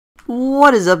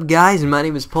What is up, guys? My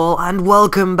name is Paul and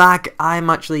welcome back.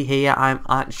 I'm actually here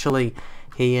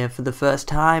for the first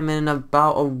time in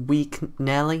about a week,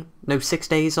 nearly. No, 6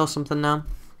 days or something now.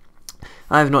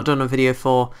 I have not done a video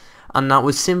for, and that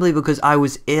was simply because I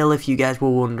was ill, if you guys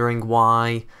were wondering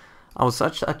why. I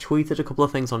tweeted a couple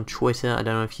of things on Twitter. I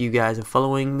don't know if you guys are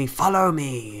following me. Follow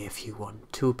me if you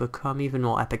want to become even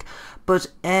more epic. But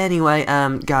anyway,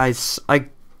 guys, I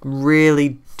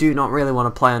do not really want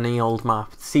to play on the old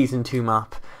map, Season 2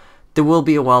 map. There will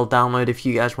be a world download if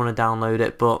you guys want to download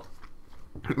it, but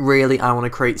really I want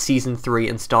to create Season 3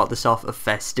 and start this off a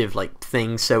festive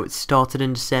thing. So it started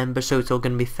in December, so it's all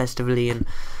going to be festively, and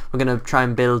we're going to try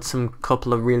and build some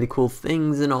couple of really cool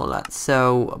things and all that.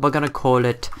 So we're going to call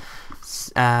it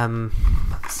Season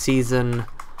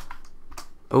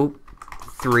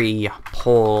 3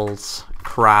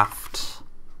 PaulsCraft.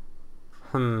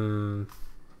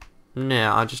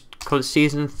 No, I'll just call it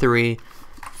Season 3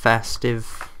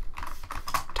 Festive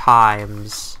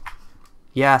Times.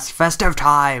 Yes, Festive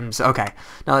Times! Okay,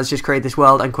 now let's just create this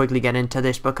world and quickly get into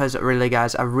this, because really,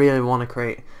 guys, I really want to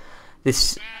create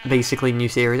this basically new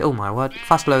series. Oh my word,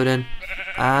 fast loading.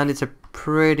 And it's a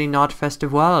pretty not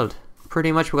festive world.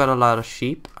 Pretty much we got a lot of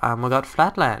sheep, and we got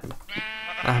flatland.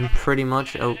 And pretty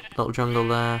much, oh, little jungle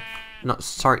there.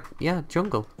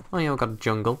 Jungle. Oh yeah, we got a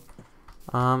jungle.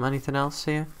 Anything else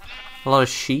here? A lot of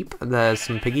sheep. There's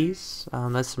some piggies.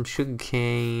 There's some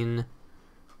sugarcane.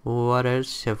 What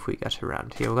else have we got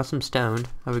around here? We got some stone.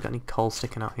 Have we got any coal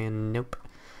sticking out here? Nope.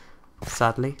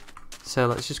 Sadly. So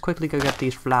let's just quickly go get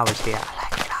these flowers here. I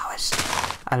like flowers.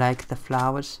 I like the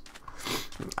flowers.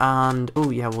 And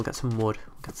oh yeah, we'll get some wood.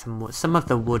 Some of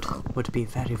the wood would be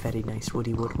very, very nice.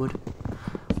 Woody wood.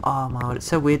 Oh my god, it's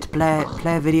so weird to play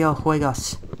video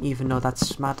juegos, even though that's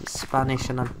Spanish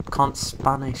and I can't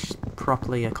Spanish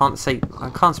properly. I can't speak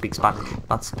Spanish.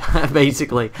 That's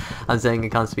basically I'm saying I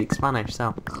can't speak Spanish.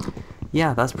 So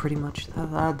yeah, that's pretty much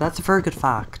that's a very good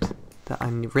fact that I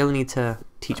really need to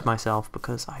teach myself,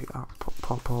 because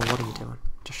Paul, what are you doing?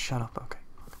 Just shut up.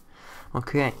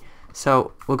 Okay.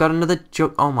 So we've got another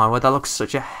jug. Oh my word, that looks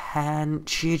such a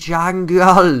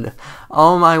jungle.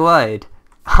 Oh my word.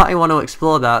 I want to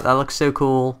explore that. That looks so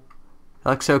cool.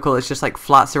 It's just like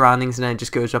flat surroundings, and then it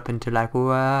just goes up into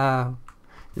wow,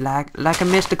 like a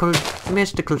mystical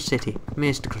city.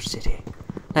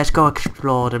 Let's go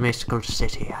explore the mystical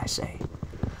city, I say.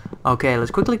 Okay, let's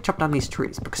quickly chop down these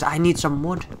trees, because I need some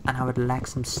wood and I would like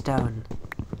some stone,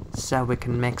 so we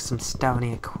can make some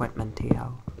stony equipment here,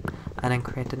 and then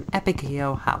create an epic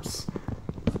house.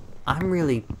 I'm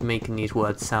really making these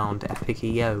words sound epic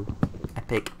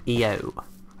Epic EO.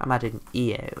 I'm adding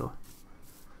EO.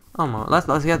 Oh my,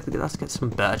 let's get some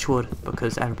birchwood,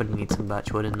 because everybody needs some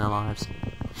birchwood in their lives.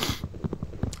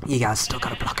 You guys still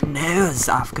got a blocked nose.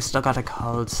 I've still got a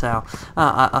cold, so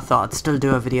I thought I'd still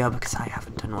do a video, because I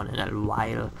haven't done one in a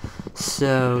while.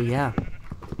 So yeah.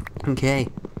 Okay.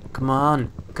 Come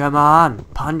on,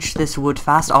 punch this wood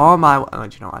fast. Oh my,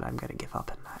 do you know what? I'm gonna give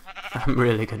up on that. I'm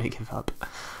really gonna give up.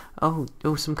 Oh,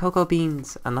 some cocoa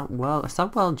beans, and is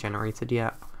that well generated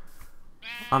yet?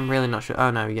 I'm really not sure.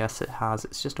 Oh no, yes it has.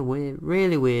 It's just a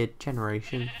really weird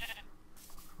generation.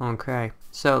 Okay,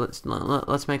 so let's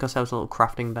make ourselves a little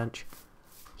crafting bench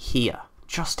here,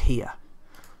 just here,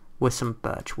 with some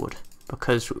birchwood,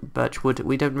 because birchwood,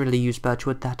 we don't really use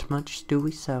birchwood that much, do we?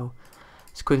 So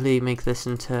let's quickly make this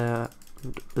into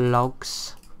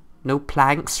logs. No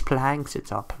planks,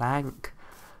 it's our plank.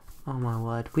 Oh my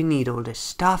word, we need all this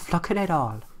stuff. Look at it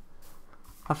all.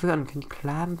 I've forgotten, can you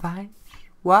climb vines?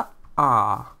 What?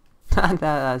 Ah,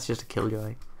 that's just a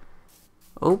killjoy.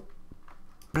 Oh,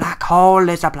 black hole,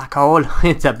 it's a black hole.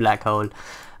 It's a black hole.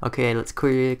 Okay, let's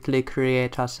quickly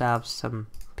create ourselves some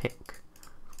pick.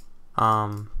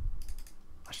 An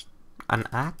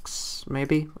axe,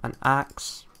 maybe? An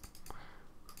axe.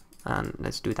 And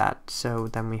let's do that. So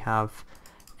then we have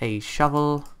a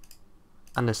shovel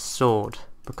and a sword,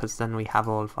 because then we have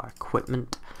all of our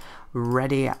equipment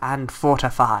ready and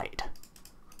fortified.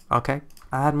 Okay,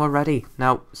 I had more ready.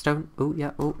 Now, stone. Oh,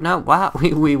 yeah. Oh, no, wow.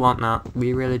 We want that.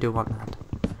 We really do want that.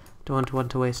 Don't want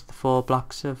to waste the 4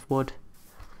 blocks of wood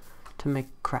to make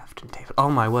crafting table. Oh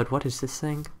my word, what is this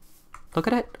thing? Look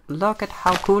at it. Look at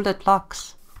how cool it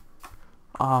looks.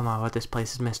 Oh my word, this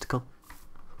place is mystical.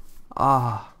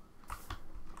 Oh,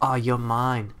 you're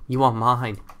mine. You are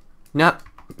mine. No.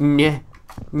 Nah.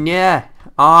 Yeah.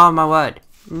 Oh my word.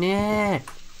 Yeah.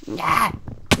 Yeah.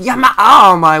 Yeah.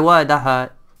 Oh my word, that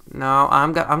hurt. No,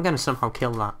 I'm gonna somehow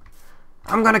kill that.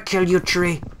 I'm gonna kill you,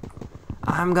 tree.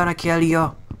 I'm gonna kill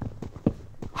you.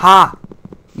 Ha!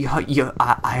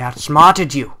 I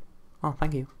outsmarted you. Oh,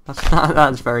 thank you.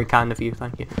 That's very kind of you,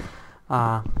 thank you.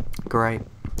 Great.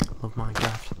 Love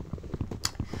Minecraft.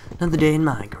 Another day in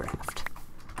Minecraft.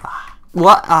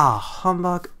 What?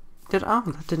 Humbug. That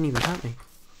didn't even hurt me.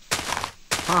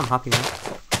 I'm happy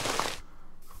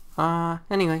now.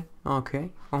 Anyway,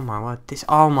 okay. Oh my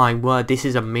word, this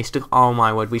is a mystical. Oh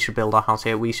my word, we should build our house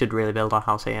here. We should really build our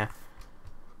house here.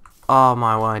 Oh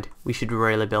my word, we should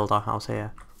really build our house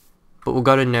here. But we've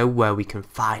got to know where we can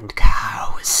find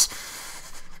cows.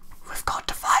 We've got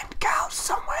to find cows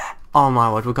somewhere. Oh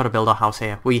my word, we've got to build our house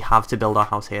here. We have to build our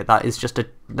house here. That is just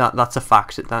that's a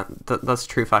fact. That's a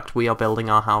true fact. We are building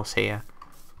our house here.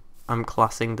 I'm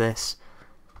classing this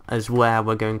as where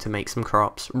we're going to make some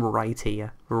crops. Right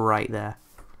here. Right there.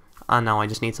 And now I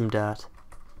just need some dirt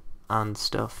and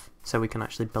stuff so we can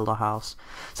actually build our house.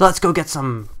 So let's go get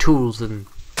some tools, and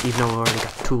even though we already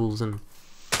got tools and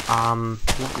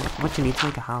what do you need to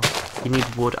make a house? You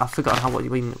need wood. I've forgotten how what you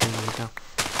need now.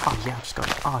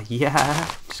 Oh yeah,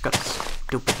 just got a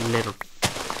stupid little.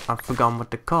 I've forgotten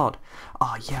what they're called.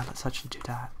 Oh yeah, let's actually do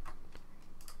that.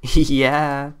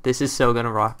 Yeah, this is so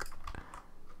gonna rock.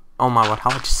 Oh my word,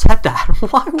 how I just said that?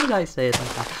 Why would I say it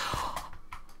like that?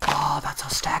 Oh, that's our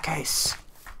staircase.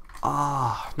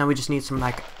 Oh, now we just need some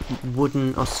like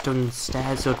wooden or stone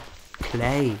stairs or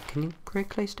clay. Can you create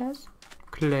clay stairs?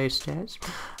 Clay stairs?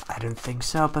 I don't think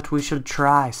so, but we should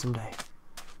try someday.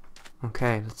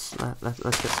 Okay, let's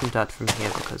get some dirt from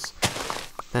here, because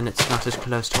then it's not as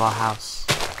close to our house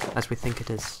as we think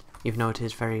it is, even though it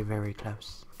is very, very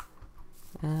close.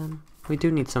 We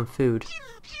do need some food.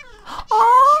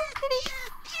 Oh, kitty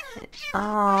cat!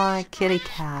 Oh, kitty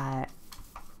cat!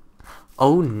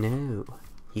 Oh no!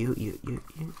 You!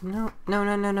 No!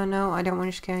 I don't want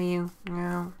to scare you.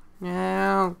 No!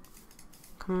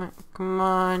 Come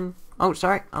on! Oh,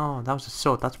 sorry. Oh, that was a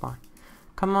sword. That's why.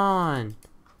 Come on!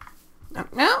 No!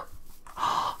 You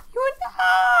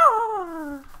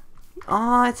no!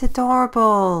 Oh, it's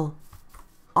adorable.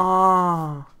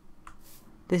 Oh,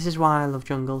 this is why I love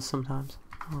jungles sometimes.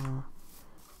 Oh.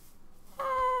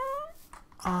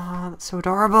 Oh, that's so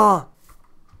adorable.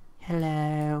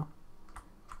 Hello.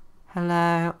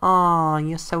 Hello. Oh,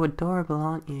 you're so adorable,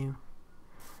 aren't you?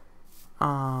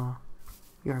 Oh,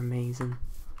 you're amazing.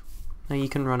 Now you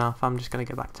can run off. I'm just gonna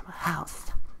go back to my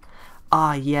house.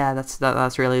 Ah, yeah,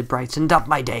 that's really brightened up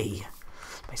my day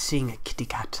by seeing a kitty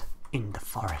cat in the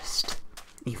forest,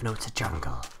 even though it's a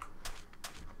jungle.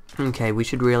 Okay, we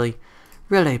should really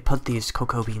put these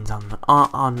cocoa beans on.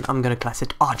 I'm gonna class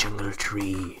it our jungle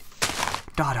tree.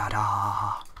 Da da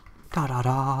da, da da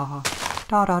da,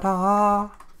 da da da.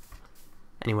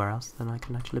 Anywhere else, then I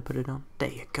can actually put it on. There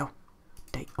you go.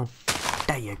 There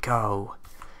you go.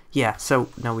 Yeah. So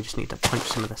now we just need to punch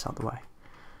some of this out the way.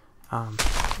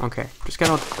 Okay, just get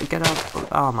out.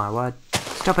 Oh my word.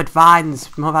 Stop it,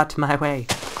 vines! Move out to my way.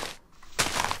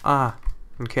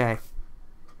 Okay.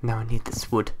 Now I need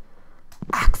this wood.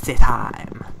 Axe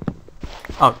time!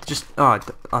 Oh,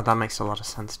 that makes a lot of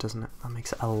sense, doesn't it? That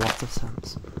makes a lot of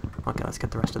sense. Okay, let's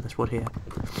get the rest of this wood here.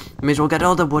 May as well get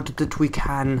all the wood that we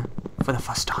can for the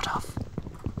first start off.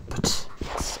 But,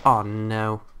 yes. Oh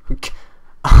no.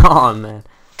 Oh man.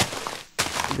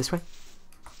 This way?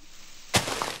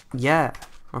 Yeah.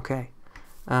 Okay.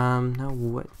 No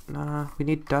what? We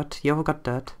need dirt. Yeah, we got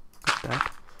dirt.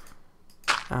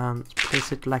 Let's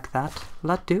place it like that. Will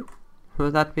that do?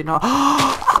 Will that be not?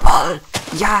 Apple!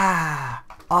 Yeah!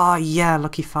 Oh yeah,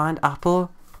 lucky find. Apple.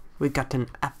 We got an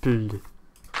apple.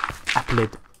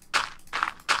 Appled.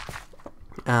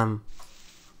 How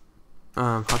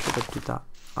should I do that?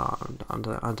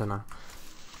 I don't know.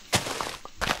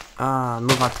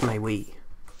 Move out to my way.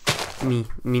 Me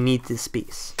need this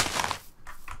space.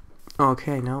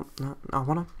 Okay, no, I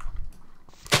wanna.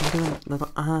 I'm doing little.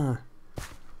 Oh,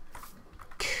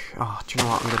 do you know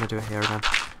what? I'm gonna do it here again.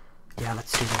 Yeah,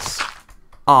 let's do this.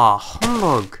 Oh,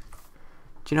 humbug!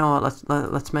 Do you know what?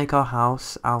 Let's make our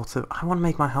house out of. I want to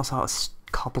make my house out of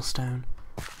cobblestone.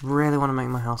 Really want to make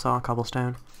my house out of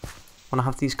cobblestone. I want to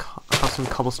have these some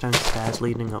cobblestone stairs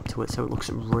leading up to it, so it looks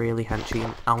really henchy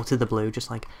and out of the blue,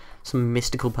 just like some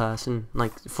mystical person,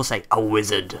 like for say a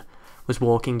wizard, was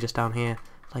walking just down here.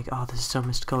 Like, oh, this is so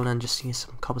mystical, and then just see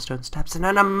some cobblestone steps, and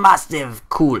then a massive,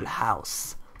 cool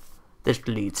house that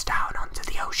leads down onto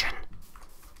the ocean.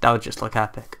 That would just look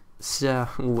epic. So,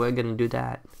 we're gonna do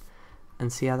that.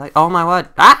 And see how that... Oh my word!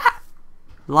 Ah!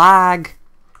 Lag!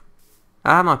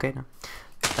 I'm okay now.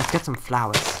 Let's get some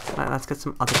flowers. Let's get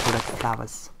some other coloured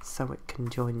flowers, so it can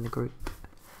join the group.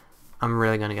 I'm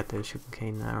really gonna get those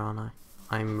sugarcane there, aren't I?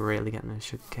 I'm really getting those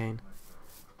sugarcane.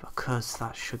 Because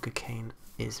that sugarcane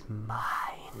is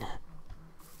mine.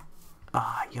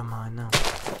 Ah, you're mine now.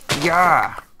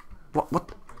 Yeah!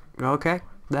 What? Okay.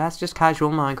 That's just casual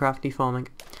Minecraft deforming.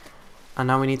 And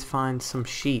now we need to find some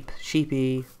sheep.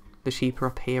 Sheepy. The sheep are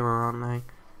up here, aren't they?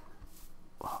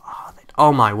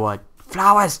 Oh my word.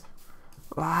 Flowers!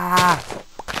 Ah!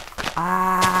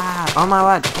 Ah! Oh my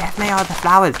word. Give me all the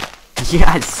flowers.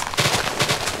 Yes!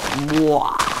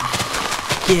 Wow.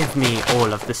 Give me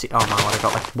all of the seed. Oh my word, I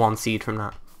got like 1 seed from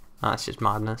that. That's just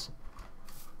madness.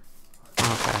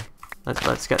 Okay.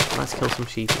 Let's kill some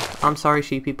sheepy. I'm sorry,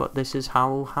 sheepy, but this is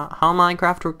how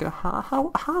Minecraft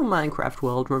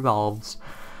world revolves.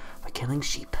 By killing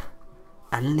sheep.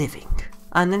 And living.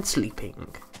 And then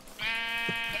sleeping.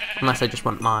 Unless I just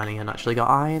went mining and actually got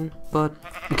iron, but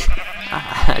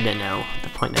I don't know what the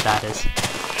point of that is.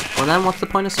 Well then, what's the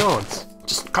point of swords?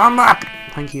 Just come back!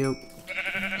 Thank you.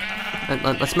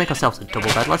 Let's make ourselves a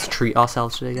double bed. Let's treat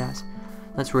ourselves today, guys.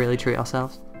 Let's really treat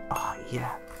ourselves. Oh,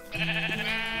 yeah.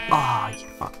 Oh,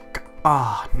 yeah.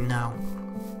 Oh, no.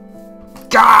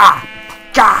 Gah!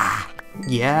 Gah!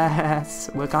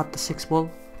 Yes! We got the 6 wool.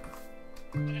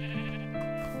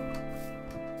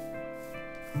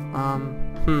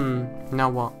 Now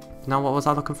what? Now what was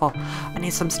I looking for? I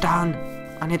need some stone!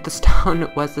 I need the stone!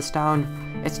 Where's the stone?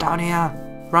 It's down here!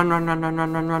 Run, run, run, run,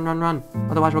 run, run, run, run, run!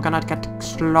 Otherwise we're gonna get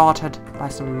slaughtered by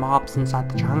some mobs inside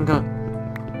the jungle.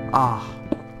 Ah,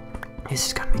 oh, this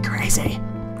is gonna be crazy.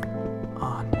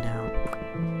 Oh no.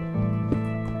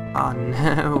 Oh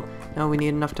no. No, we need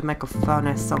enough to make a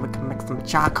furnace so we can make some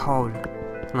charcoal.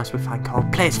 Unless we find coal.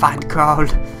 Please find coal!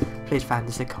 Please find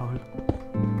us a coal.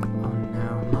 Oh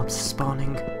no, mobs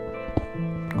spawning.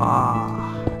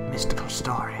 Ah, oh, mystical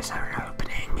stories are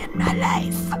opening in my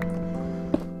life.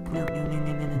 No, no, no,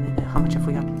 no, no, no, no. How much have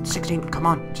we got? 16. Come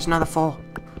on, just another 4.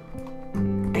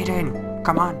 18.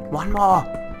 Come on, 1 more.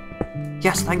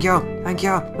 Yes, thank you. Thank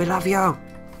you. We love you.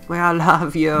 We all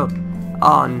love you.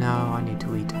 Oh no, I need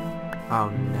to eat. Oh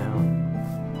no.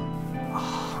 Oh,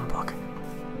 humbug.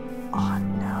 Oh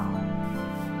no.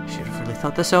 I should have really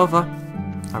thought this over.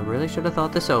 I really should have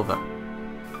thought this over.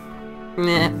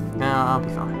 Nah, no, I'll be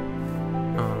fine.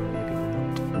 Oh, maybe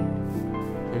not.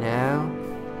 Hello?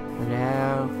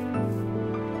 Hello?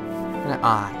 Hello?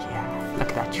 Ah, yeah. Look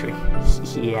at that tree.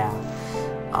 Yeah.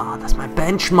 Ah, that's my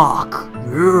benchmark.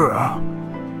 Yeah.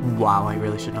 Wow, I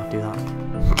really should not do that.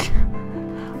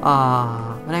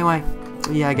 But anyway,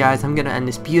 yeah, guys, I'm gonna end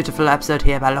this beautiful episode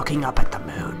here by looking up at the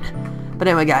moon. But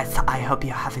anyway, guys, I hope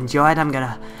you have enjoyed. I'm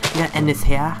gonna end this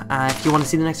here. If you want to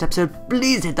see the next episode,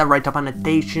 please hit that right up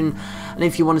annotation. And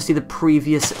if you want to see the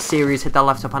previous series, hit that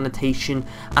left up annotation.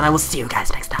 And I will see you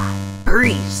guys next time.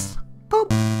 Peace.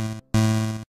 Boop.